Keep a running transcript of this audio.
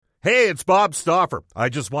Hey, it's Bob Stauffer. I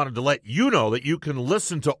just wanted to let you know that you can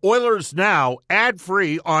listen to Oilers Now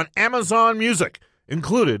ad-free on Amazon Music,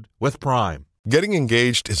 included with Prime. Getting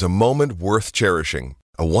engaged is a moment worth cherishing.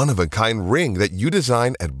 A one-of-a-kind ring that you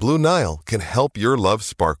design at Blue Nile can help your love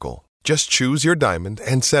sparkle. Just choose your diamond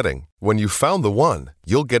and setting. When you've found the one,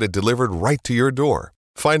 you'll get it delivered right to your door.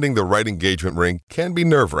 Finding the right engagement ring can be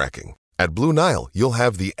nerve-wracking. At Blue Nile, you'll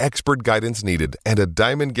have the expert guidance needed and a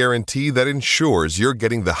diamond guarantee that ensures you're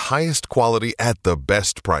getting the highest quality at the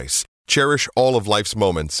best price. Cherish all of life's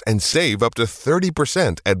moments and save up to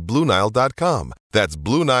 30% at BlueNile.com. That's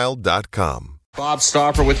BlueNile.com. Bob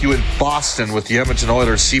Stauffer with you in Boston with the Edmonton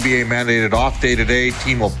Oilers CBA mandated off day today.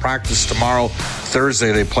 Team will practice tomorrow.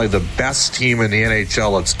 Thursday, they play the best team in the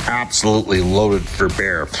NHL. It's absolutely loaded for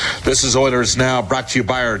bear. This is Oilers Now, brought to you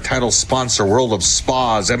by our title sponsor, World of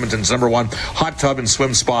Spas, Edmonton's #1 hot tub and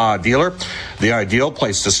swim spa dealer. The ideal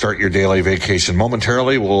place to start your daily vacation.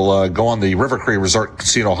 Momentarily, we'll go on the River Cree Resort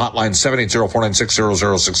Casino hotline,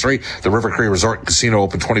 780-496-0063. The River Cree Resort Casino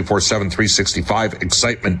open 24/7, 365.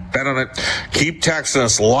 Excitement. Bet on it. Keep texting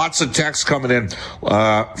us. Lots of texts coming in.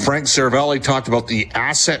 Frank Cervelli talked about the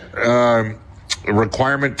asset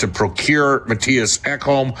requirement to procure Matthias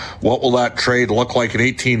Ekholm. What will that trade look like in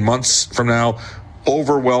 18 months from now?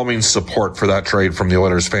 Overwhelming support for that trade from the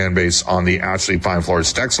Oilers fan base on the Ashley Fine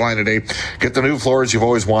Floors text line today. Get the new floors you've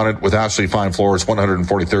always wanted with Ashley Fine Floors,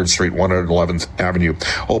 143rd Street, 111th Avenue.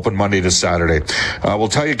 Open Monday to Saturday. We'll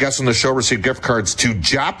tell you, guests on the show receive gift cards to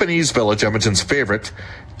Japanese Village, Edmonton's favorite,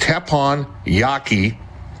 Teppanyaki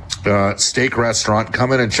steak restaurant.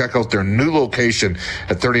 Come in and check out their new location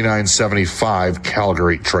at 3975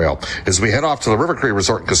 Calgary Trail. As we head off to the River Cree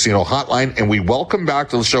Resort and Casino hotline, and we welcome back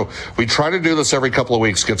to the show. We try to do this every couple of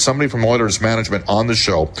weeks, get somebody from Oilers management on the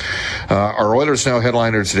show. Our Oilers Now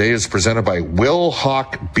headliner today is presented by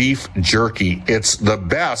Wilhauk Beef Jerky. It's the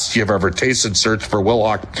best you've ever tasted. Search for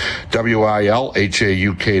Wilhauk,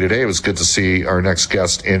 Wilhauk today. It was good to see our next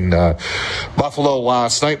guest in Buffalo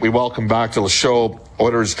last night. We welcome back to the show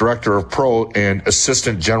Oilers Director of Pro and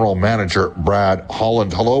Assistant General Manager Brad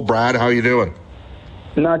Holland. Hello, Brad. How you doing?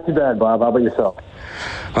 Not too bad, Bob. How about yourself?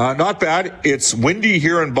 Not bad. It's windy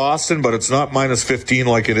here in Boston, but it's not minus 15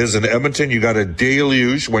 like it is in Edmonton. You got a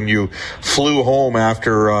deluge when you flew home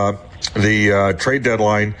after the trade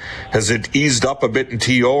deadline. Has it eased up a bit in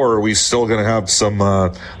TO, or are we still going to have some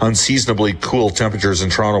unseasonably cool temperatures in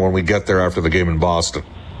Toronto when we get there after the game in Boston?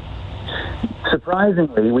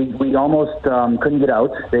 Surprisingly, we almost couldn't get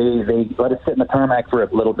out. They let us sit in the tarmac for a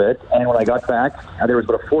little bit, and when I got back, there was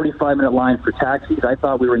about a 45-minute line for taxis. I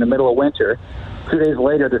thought we were in the middle of winter. 2 days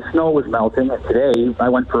later, the snow was melting, and today I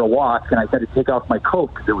went for a walk, and I had to take off my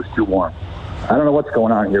coat because it was too warm. I don't know what's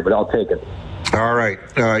going on here, but I'll take it. All right.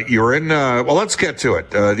 You're in, well, let's get to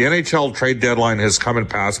it. The NHL trade deadline has come and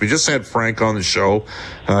passed. We just had Frank on the show.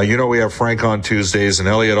 We have Frank on Tuesdays and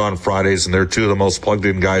Elliot on Fridays, and they're two of the most plugged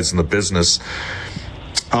in guys in the business.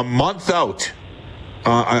 A month out,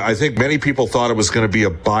 I think many people thought it was going to be a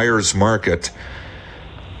buyer's market.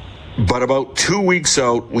 But about 2 weeks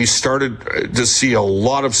out, we started to see a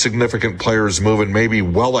lot of significant players moving, maybe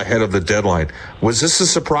well ahead of the deadline. Was this a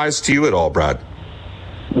surprise to you at all, Brad?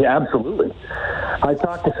 Yeah, absolutely. I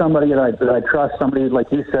talked to somebody that I trust, somebody like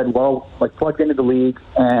you said, plugged into the league,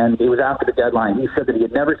 and it was after the deadline. He said that he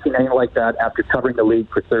had never seen anything like that after covering the league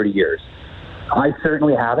for 30 years. I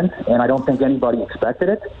certainly haven't, and I don't think anybody expected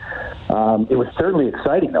it. It was certainly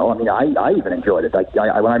exciting, though. I mean, I even enjoyed it.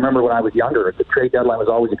 I remember when I was younger, the trade deadline was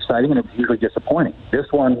always exciting, and it was usually disappointing. This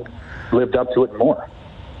one lived up to it more.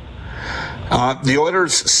 The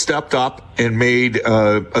Oilers stepped up and made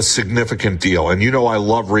a significant deal. And I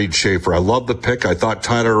love Reed Schaefer. I love the pick. I thought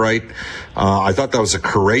Tyler Wright, I thought that was a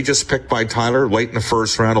courageous pick by Tyler late in the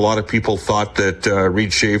first round. A lot of people thought that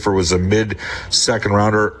Reed Schaefer was a mid-second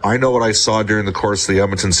rounder. I know what I saw during the course of the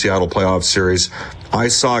Edmonton-Seattle playoff series. I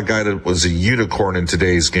saw a guy that was a unicorn in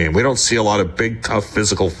today's game. We don't see a lot of big, tough,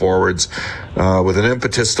 physical forwards with an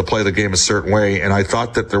impetus to play the game a certain way. And I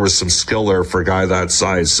thought that there was some skill there for a guy that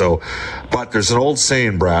size. But there's an old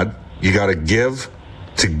saying, Brad, you got to give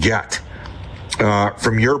to get.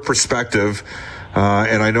 From your perspective,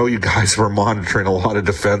 and I know you guys were monitoring a lot of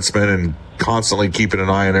defensemen and constantly keeping an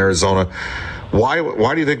eye on Arizona. Why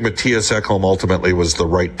do you think Matthias Ekholm ultimately was the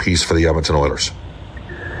right piece for the Edmonton Oilers?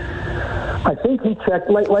 I think he checked,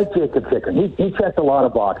 like Jacob Chicken, he checked a lot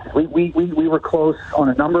of boxes. We were close on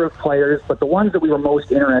a number of players, but the ones that we were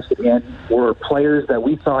most interested in were players that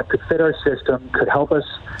we thought could fit our system, could help us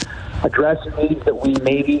address needs that we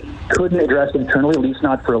maybe couldn't address internally, at least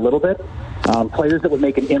not for a little bit. Players that would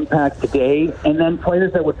make an impact today, and then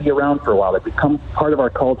players that would be around for a while, that become part of our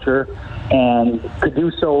culture and could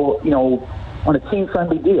do so, on a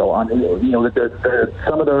team-friendly deal. On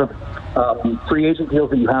some of the free agent deals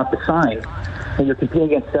that you have to sign, and you're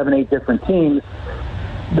competing against 7-8 different teams,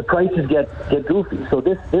 the prices get goofy. So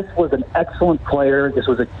this was an excellent player. This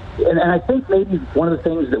was and I think maybe one of the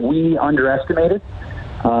things that we underestimated,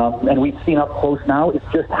 and we've seen up close now, is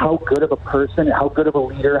just how good of a person, how good of a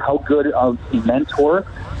leader, how good of a mentor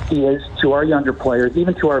he is to our younger players,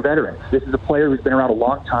 even to our veterans. This is a player who's been around a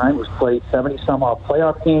long time, who's played 70-some-odd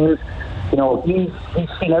playoff games.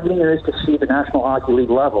 He's seen everything there is to see at the National Hockey League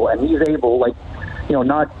level, and he's able,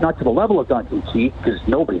 not to the level of Duncan Keith, because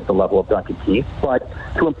nobody's the level of Duncan Keith, but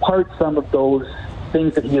to impart some of those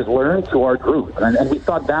things that he has learned to our group. And we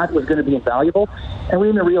thought that was going to be invaluable, and we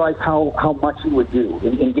didn't realize how much he would do.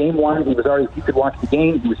 In game one, you could watch the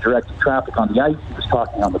game, he was directing traffic on the ice, he was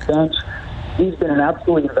talking on the bench. He's been an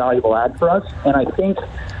absolutely invaluable ad for us, and I think,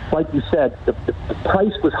 like you said, the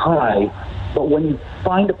price was high, but when you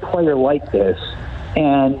find a player like this,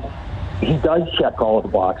 and he does check all of the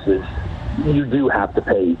boxes, you do have to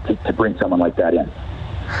pay to bring someone like that in.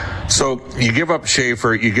 So you give up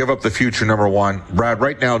Schaefer, you give up the future number one. Brad,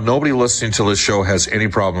 right now, nobody listening to this show has any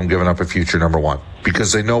problem giving up a future number one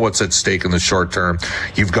because they know what's at stake in the short term.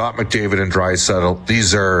 You've got McDavid and Draisaitl.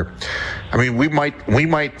 These are, we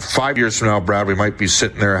might 5 years from now, Brad, we might be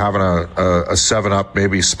sitting there having a 7-Up,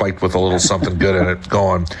 maybe spiked with a little something good in it,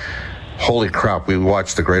 going, holy crap, we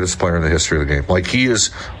watched the greatest player in the history of the game. Like, he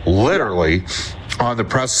is literally on the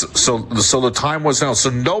press. So the time was now.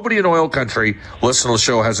 So nobody in oil country listening to the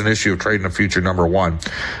show has an issue of trading a future number one.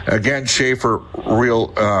 Again, Schaefer,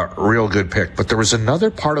 real good pick. But there was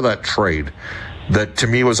another part of that trade that to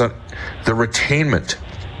me was the retainment.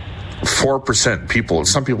 4%.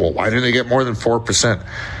 Some people, why didn't they get more than 4%?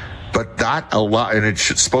 But that a lot, and it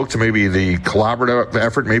spoke to maybe the collaborative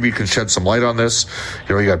effort. Maybe you can shed some light on this.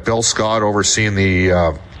 You got Bill Scott overseeing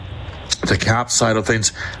the cap side of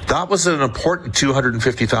things. That was an important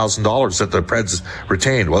 $250,000 that the Preds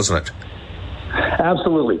retained, wasn't it?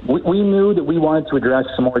 Absolutely. We knew that we wanted to address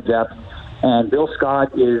some more depth, and Bill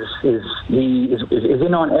Scott is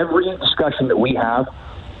in on every discussion that we have,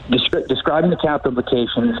 describing the cap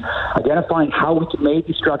implications, identifying how we could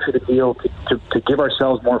maybe structure the deal to give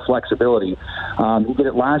ourselves more flexibility. We did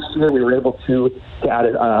it last year. We were able to add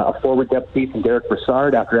a forward depth piece in Derek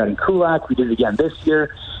Brassard after adding Kulak. We did it again this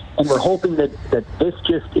year. And we're hoping that this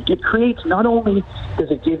it creates, not only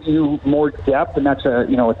does it give you more depth, and that's a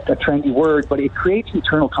trendy word, but it creates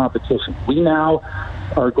internal competition. We now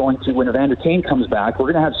are going to, when Evander Kane comes back,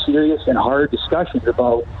 we're going to have serious and hard discussions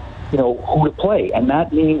about who to play. And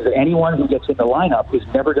that means that anyone who gets in the lineup is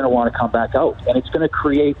never going to want to come back out. And it's going to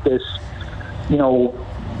create this,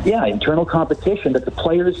 internal competition that the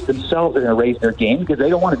players themselves are going to raise their game because they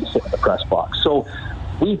don't want to be sitting in the press box. So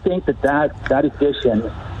we think that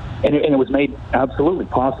addition, and it was made absolutely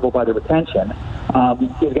possible by the retention,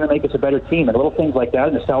 is going to make us a better team. And little things like that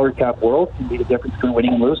in the salary cap world can be the difference between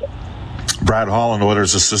winning and losing. Brad Holland,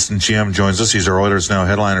 Oilers assistant GM, joins us. He's our Oilers Now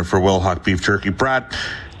headliner for Wilhauk Beef Jerky. Brad,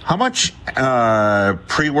 how much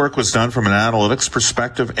pre-work was done from an analytics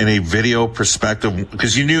perspective and a video perspective?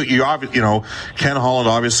 Because you knew, Ken Holland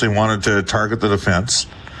obviously wanted to target the defense.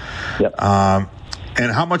 Yep.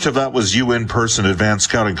 And how much of that was you in person advanced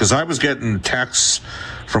scouting? Because I was getting texts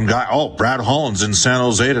from Brad Holland's in San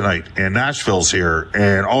Jose tonight, and Nashville's here,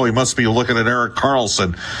 and he must be looking at Erik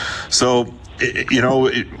Karlsson. So,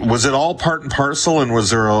 was it all part and parcel, and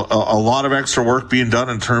was there a lot of extra work being done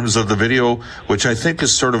in terms of the video, which I think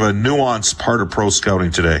is sort of a nuanced part of pro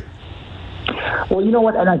scouting today? Well, you know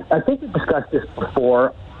what, and I think we discussed this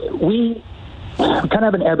before. We kind of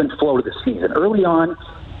have an ebb and flow to the season. Early on,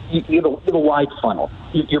 you have a wide funnel.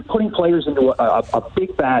 You're putting players into a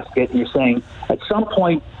big basket, and you're saying at some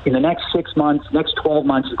point in the next 6 months, next 12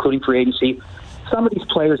 months, including free agency, some of these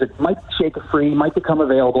players that might shake a free, might become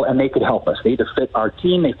available, and they could help us. They either fit our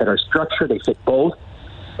team, they fit our structure, they fit both,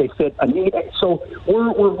 they fit a need. So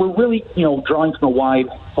we're really drawing from a wide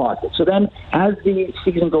faucet. So then as the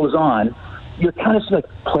season goes on, you're kind of like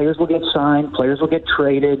players will get signed, players will get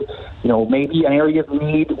traded. Maybe an area of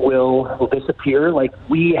need will disappear. Like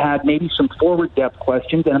we had maybe some forward depth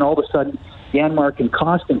questions, and then all of a sudden Janmark and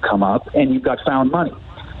Kostin come up, and you've got found money,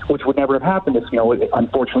 which would never have happened if,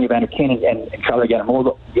 unfortunately, Evander Kane and Charlie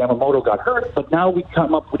Yamamoto got hurt. But now we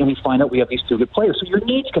come up and we find out we have these two good players. So your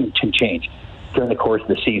needs can change during the course of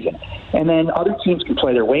the season. And then other teams can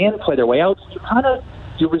play their way in, play their way out.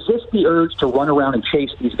 So you resist the urge to run around and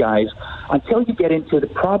chase these guys until you get into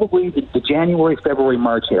probably the January, February,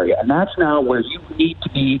 March area. And that's now where you need to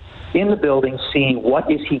be in the building seeing what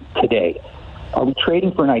is he today. Are we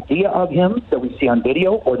trading for an idea of him that we see on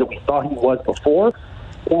video or that we thought he was before?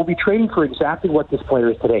 Or are we trading for exactly what this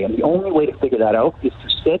player is today? And the only way to figure that out is to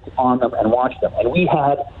sit on them and watch them. And we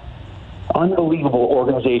had unbelievable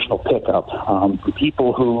organizational pickup.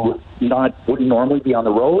 People who wouldn't normally be on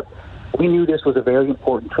the road. We knew this was a very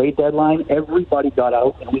important trade deadline. Everybody got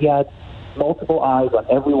out, and we had multiple eyes on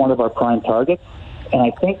every one of our prime targets. And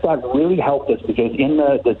I think that really helped us because in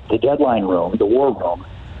the deadline room, the war room,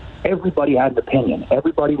 everybody had an opinion.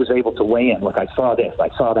 Everybody was able to weigh in. Look, I saw this, I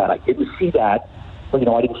saw that, I didn't see that, but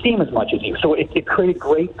I didn't see him as much as you. So it created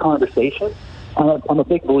great conversation. I'm a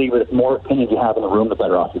big believer that the more opinions you have in the room, the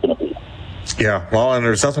better off you're going to be. Yeah, well, and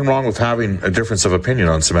there's nothing wrong with having a difference of opinion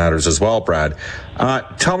on some matters as well, Brad.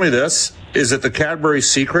 Tell me this. Is it the Cadbury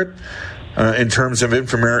secret in terms of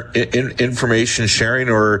information sharing?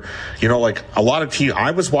 Or, like a lot of teams,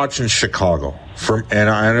 I was watching Chicago, and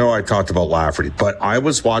I know I talked about Lafferty, but I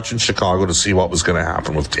was watching Chicago to see what was going to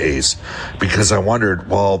happen with Toews because I wondered,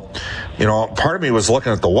 well, part of me was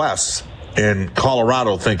looking at the West in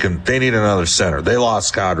Colorado thinking they need another center. They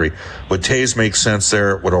lost Kadri. Would Toews make sense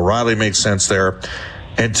there? Would O'Reilly make sense there?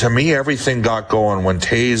 And to me, everything got going when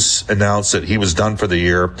Toews announced that he was done for the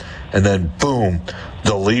year. And then, boom,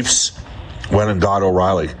 the Leafs went and got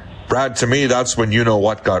O'Reilly. Brad, to me, that's when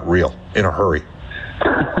what got real in a hurry.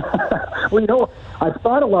 Well, I've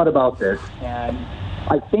thought a lot about this, and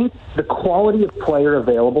I think the quality of player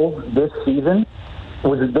available this season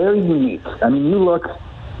was very unique. I mean, you look...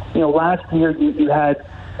 last year you had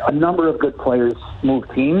a number of good players move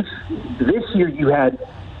teams. This year you had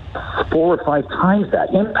 4 or 5 times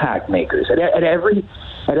that, impact makers at every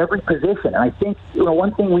position. And I think,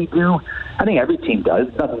 one thing we do, I think every team does,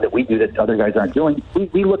 nothing that we do that other guys aren't doing,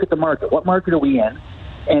 we look at the market. What market are we in?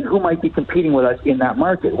 And who might be competing with us in that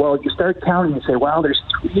market? Well, you start counting and say, well, there's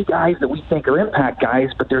 3 guys that we think are impact guys,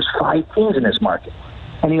 but there's 5 teams in this market.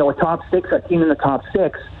 And, a top 6, a team in the top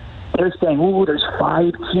 6, they're saying, there's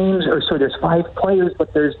 5 teams, there's 5 players,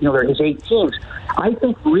 but there's 8 teams. I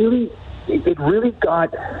think it really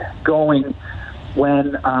got going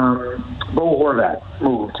when Bo Horvat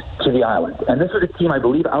moved to the island. And this was a team, I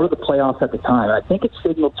believe, out of the playoffs at the time. And I think it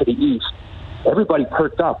signaled to the East. Everybody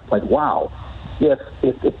perked up, like, wow,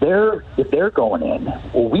 if they're going in,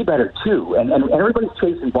 well, we better too. And everybody's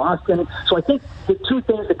chasing Boston. So I think the 2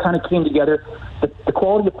 things that kind of came together, the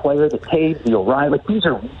quality of player, the Toews, the O'Reilly, these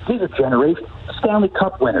are generations, Stanley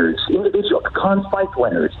Cup winners, individual Conn Smythe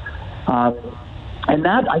winners. And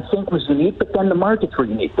that, I think, was unique, but then the markets were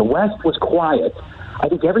unique. The West was quiet. I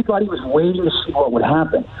think everybody was waiting to see what would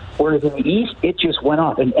happen. Whereas in the East, it just went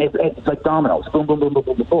off. And it's like dominoes. Boom, boom, boom, boom,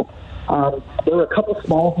 boom, boom, boom. There were a couple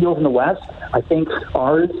small deals in the West. I think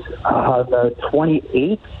ours, the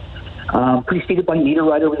 28th, preceded by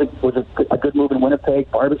Niederreiter, was a good move in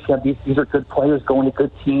Winnipeg. Barbashev, these are good players going to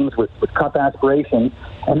good teams with cup aspirations.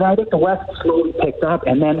 And then I think the West slowly picked up,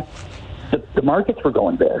 and then the markets were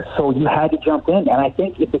going there. So you had to jump in. And I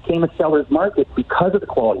think it became a seller's market because of the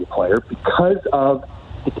quality of player, because of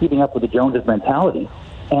the keeping up with the Joneses mentality.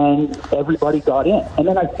 And everybody got in. And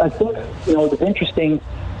then I think, it was interesting.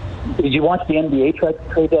 Did you watch the NBA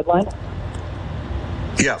trade deadline?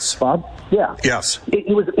 Yes. Bob? Yeah. Yes. It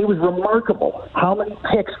was remarkable how many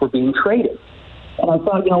picks were being traded. And I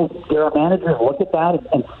thought, there are managers look at that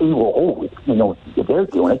and see, if they're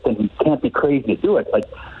doing it, then you can't be crazy to do it.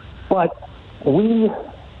 But we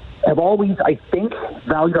have always, I think,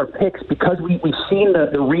 valued our picks because we've seen the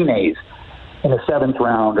Renes in the 7th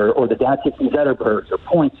round, or the Datsuk and Zetterbergs, or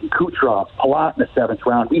Points and Kucherov, Palat in the 7th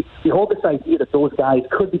round. We hold this idea that those guys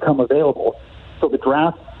could become available. So the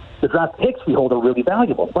draft picks we hold are really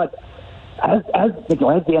valuable. But as the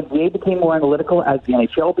NBA became more analytical, as the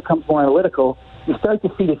NHL becomes more analytical, you start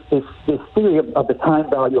to see this theory of the time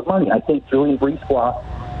value of money. I think Julian Brisebois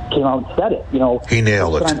came out and said it. He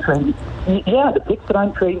nailed it. The picks that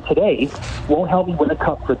I'm trading today won't help me win a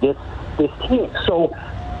cup for this team. So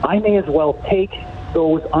I may as well take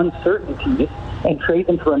those uncertainties and trade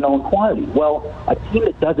them for a known quantity. Well, a team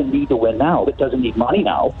that doesn't need to win now, that doesn't need money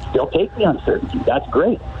now, they'll take the uncertainty. That's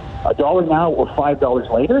great. $1 now or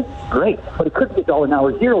 $5 later, great. But it could be $1 now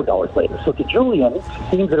or $0 later. So to Julian,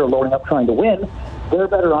 teams that are loading up trying to win, they're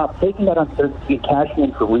better off taking that uncertainty and cashing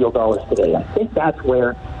in for real dollars today. I think that's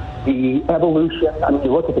where the evolution,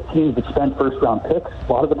 you look at the teams that spend first-round picks,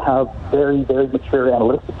 a lot of them have very, very mature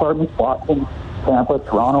analytics departments, Boston, Tampa,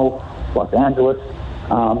 Toronto, Los Angeles.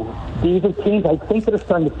 These are teams I think that are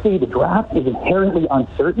starting to see the draft is inherently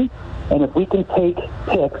uncertain, and if we can take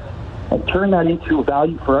picks and turn that into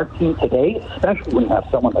value for our team today, especially when you have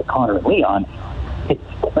someone like Connor and Leon, it's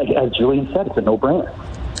like, as Julian said, it's a no-brainer.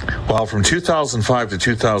 Well, from 2005 to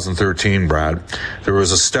 2013, Brad, there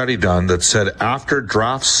was a study done that said after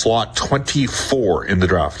draft slot 24 in the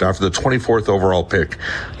draft, after the 24th overall pick,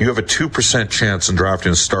 you have a 2% chance in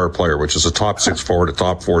drafting a star player, which is a top 6 forward, a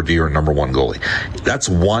top 4D, or number 1 goalie. That's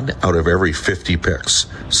 1 out of every 50 picks.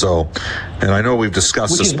 So, and I know we've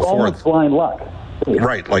discussed this before. Which is almost blind luck.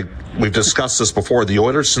 Right, like we've discussed this before. The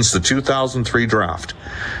Oilers, since the 2003 draft,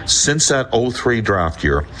 since that 03 draft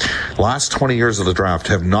year, last 20 years of the draft,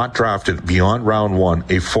 have not drafted beyond round 1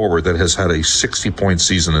 a forward that has had a 60-point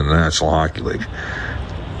season in the National Hockey League.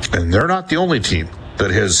 And they're not the only team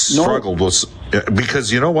that has struggled with,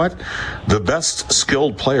 because you know what? The best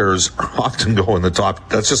skilled players often go in the top.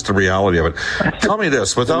 That's just the reality of it. Tell me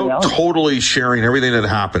this, without totally sharing everything that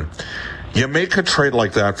happened, you make a trade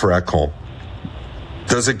like that for Ekholm.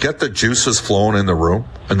 Does it get the juices flowing in the room,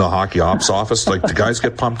 in the hockey ops office? Like, do guys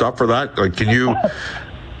get pumped up for that? Like, can you?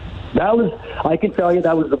 I can tell you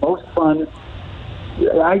that was the most fun.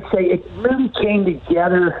 I'd say it really came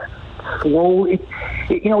together slowly.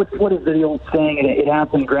 It's what is the old saying? It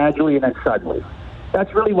happened gradually and then suddenly.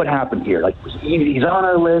 That's really what happened here. Like, he's on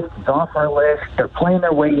our list, he's off our list. They're playing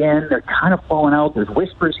their way in. They're kind of falling out. There's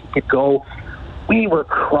whispers he could go. We were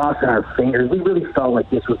crossing our fingers. We really felt like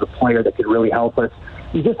this was a player that could really help us.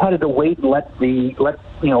 You just had to wait and let the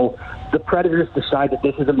Predators decide that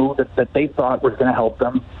this is a move that they thought was going to help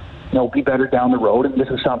them, be better down the road, and this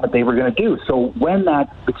is something that they were going to do. So when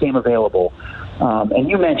that became available, and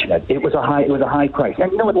you mentioned it, it was a high price.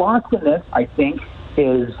 And what lost in this, I think,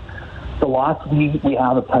 is the loss we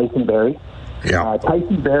have of Tyson Barrie. Yeah.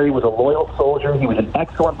 Tyson Barrie was a loyal soldier. He was an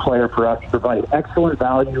excellent player for us. He provided excellent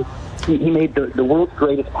value. He made the world's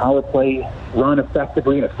greatest power play run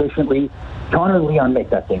effectively and efficiently. Connor and Leon make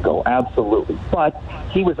that thing go, absolutely. But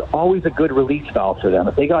he was always a good release valve for them.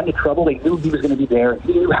 If they got into trouble, they knew he was going to be there.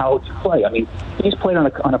 He knew how to play. I mean, he's played on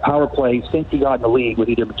a power play since he got in the league with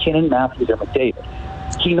either McKinnon, Matthews, or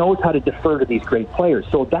McDavid. He knows how to defer to these great players.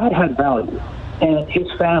 So that had value. And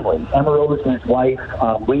his family, Emerose and his wife,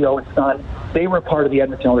 Leo and son, they were part of the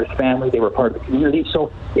Edmonton Oilers family. They were part of the community.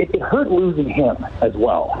 So it hurt losing him as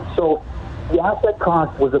well. So the asset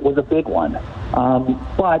cost was a big one.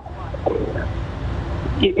 But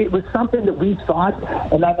it was something that we thought,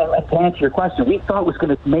 and to answer your question, we thought was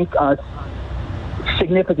going to make us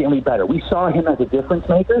significantly better. We saw him as a difference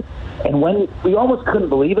maker, and when we almost couldn't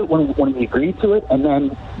believe it when we agreed to it, and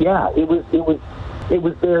then it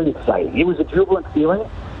was very exciting. It was a jubilant feeling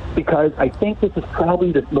because I think this is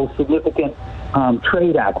probably the most significant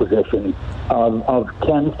trade acquisition of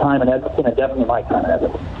Ken's time in Edmonton and definitely my time in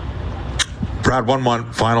Edmonton. Brad,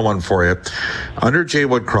 final one for you. Under Jay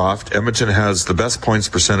Woodcroft, Edmonton has the best points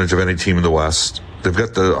percentage of any team in the West. They've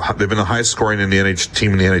been the highest scoring team in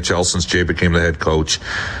the NHL since Jay became the head coach.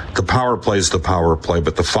 The power play is the power play,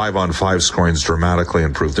 but the 5-on-5 scoring's dramatically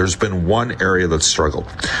improved. There's been one area that's struggled.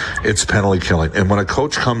 It's penalty killing. And when a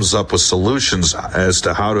coach comes up with solutions as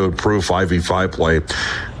to how to improve 5v5 play,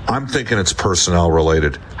 I'm thinking it's personnel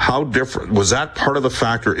related. How different was that part of the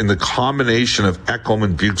factor in the combination of Ekholm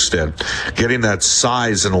and Bjugstad, getting that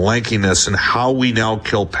size and lankiness and how we now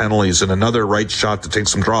kill penalties and another right shot to take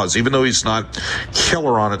some draws, even though he's not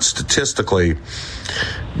killer on it statistically.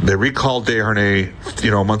 They recalled Desharnais,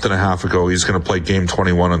 a month and a half ago. He's going to play game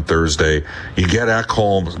 21 on Thursday. You get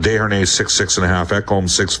Ekholm, Desharnais 6'6.5", Ekholm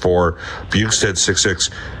 6'4", Bjugstad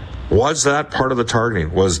 6'6". Was that part of the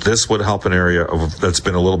targeting? Was this would help an area that's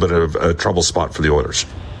been a little bit of a trouble spot for the Oilers?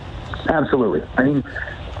 Absolutely. I mean,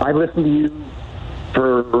 I've listened to you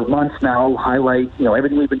for months now, highlight,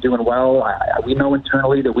 everything we've been doing well. We know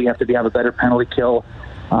internally that we have to have a better penalty kill.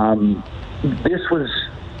 This was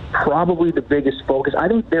probably the biggest focus. I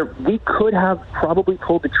think we could have probably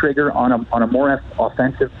pulled the trigger on a more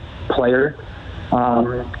offensive player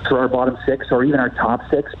for our bottom six or even our top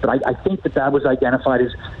six, but I think that was identified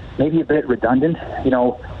as maybe a bit redundant.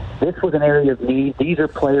 This was an area of need. These are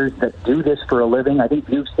players that do this for a living. I think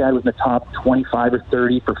Bjugstad was in the top 25 or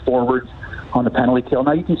 30 for forwards on the penalty kill.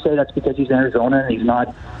 Now you can say that's because he's in Arizona and he's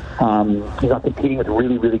not competing with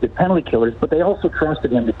really, really good penalty killers, but they also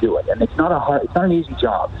trusted him to do it. And it's not an easy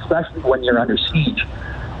job, especially when you're under siege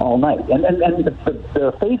all night. And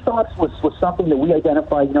the face-offs was something that we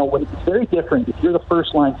identified. When it's very different. If you're the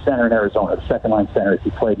first-line center in Arizona, the second-line center, if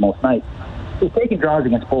you played most nights, he's taking draws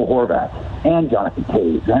against Bo Horvat and Jonathan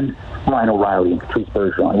Toews and Ryan O'Reilly and Patrice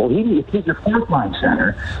Bergeron. Well, if he's your fourth-line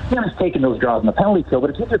center, he's taking those draws in the penalty kill, but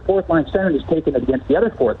if he's your fourth-line center and he's taking it against the other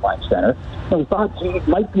fourth-line center, we thought he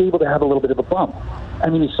might be able to have a little bit of a bump. I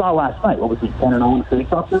mean, you saw last night, what was he, 10-0 in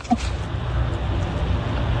face-off system?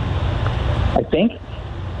 I think.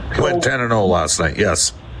 He went 10-0 last night,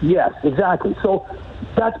 yes. Yes, exactly. So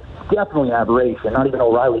that's definitely an aberration. Not even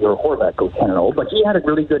O'Reilly or Horvat go 10-0, but he had a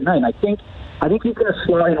really good night. And I think he's going to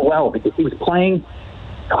slot in well because he was playing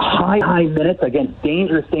high minutes against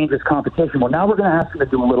dangerous competition. Well, now we're going to ask him to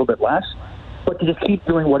do a little bit less, but to just keep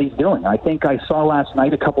doing what he's doing. I think I saw last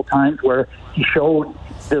night a couple times where he showed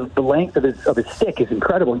the length of his stick is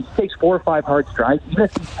incredible. He takes 4 or 5 hard strides. Even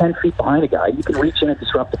if he's 10 feet behind a guy, you can reach in and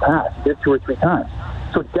disrupt the pass. He did 2 or 3 times.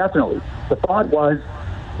 So definitely, the thought was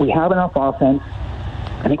we have enough offense.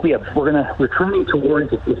 I think we're turning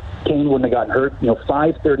towards, if Kane wouldn't have gotten hurt,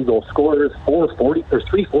 5 30-goal scorers, 3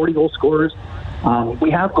 40-goal scorers.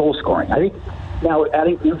 We have goal scoring. I think now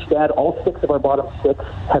adding Bjugstad, all 6 of our bottom 6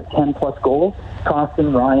 have 10-plus goals.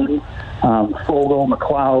 Costin, Ryan, Fogle,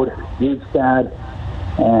 McLeod, Bjugstad,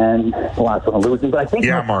 and the last one I'm losing. But I think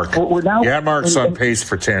we're now... Mark's on pace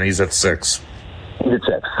for 10. He's at 6. He's at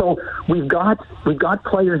 6. So we've got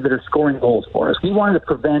players that are scoring goals for us. We wanted to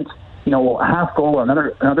prevent a half goal or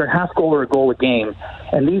another half goal or a goal a game,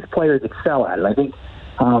 and these players excel at it. I think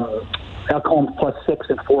Ekholm's +6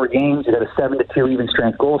 in 4 games. He had a 7-2 even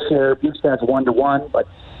strength goal share. Bjugstad's 1-1, but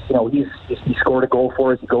he scored a goal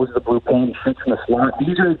for us. He goes to the blue paint. He shoots from the slot.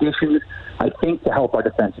 These are additions, I think, to help our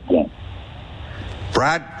defensive game.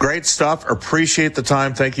 Brad, great stuff. Appreciate the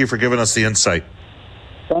time. Thank you for giving us the insight.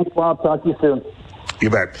 Thanks, Bob. Talk to you soon. You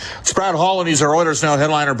bet. It's Brad Holland. He's our Oilers Now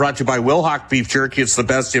headliner, brought to you by Wilhauk Beef Jerky. It's the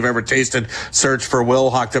best you've ever tasted. Search for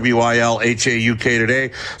Wilhauk, W-I-L-H-A-U-K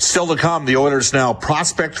today. Still to come, the Oilers Now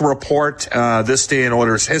prospect report, this day in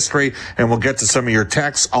Oilers history, and we'll get to some of your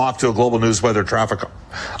texts. Off to a global news weather traffic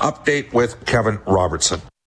update with Kevin Robertson.